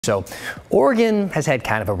So Oregon has had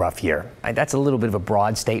kind of a rough year. That's a little bit of a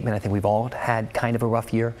broad statement. I think we've all had kind of a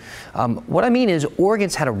rough year. What I mean is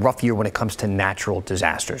Oregon's had a rough year when it comes to natural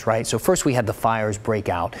disasters, right? So first we had the fires break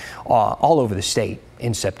out all over the state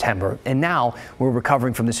in September, and now we're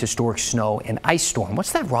recovering from this historic snow and ice storm.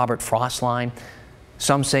 What's that Robert Frost line?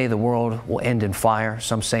 Some say the world will end in fire,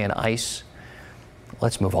 some say in ice.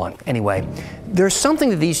 Let's move on. Anyway, there's something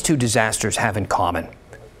that these two disasters have in common: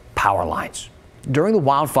 power lines. During the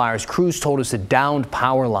wildfires, crews told us that downed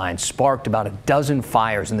power lines sparked about a dozen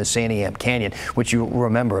fires in the Santiam Canyon, which you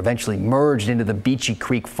remember eventually merged into the Beachy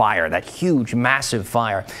Creek fire, that huge, massive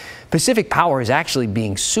fire. Pacific Power is actually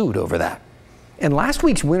being sued over that. And last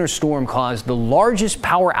week's winter storm caused the largest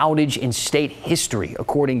power outage in state history,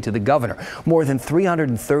 according to the governor. More than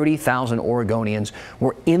 330,000 Oregonians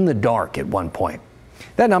were in the dark at one point.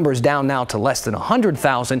 That number is down now to less than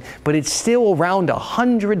 100,000, but it's still around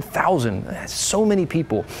 100,000. That's so many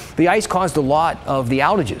people. The ice caused a lot of the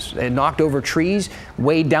outages. It knocked over trees,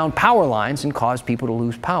 weighed down power lines, and caused people to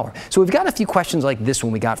lose power. So we've got a few questions like this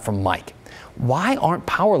one we got from Mike. Why aren't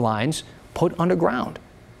power lines put underground?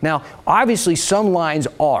 Now, obviously, some lines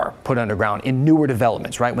are put underground in newer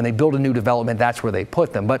developments, right? When they build a new development, that's where they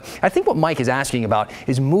put them. But I think what Mike is asking about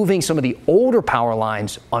is moving some of the older power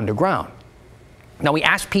lines underground. Now, we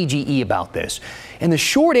asked PGE about this, and the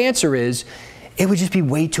short answer is it would just be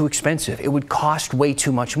way too expensive. It would cost way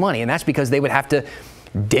too much money, and that's because they would have to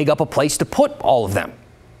dig up a place to put all of them.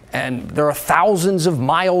 And there are thousands of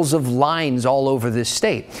miles of lines all over this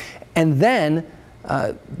state. And then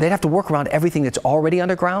they'd have to work around everything that's already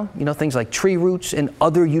underground, you know, things like tree roots and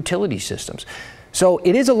other utility systems. So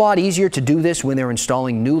it is a lot easier to do this when they're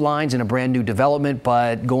installing new lines in a brand new development,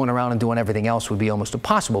 but going around and doing everything else would be almost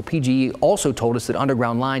impossible. PGE also told us that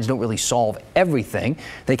underground lines don't really solve everything.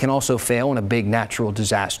 They can also fail in a big natural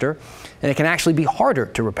disaster, and it can actually be harder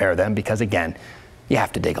to repair them because, again, you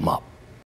have to dig them up.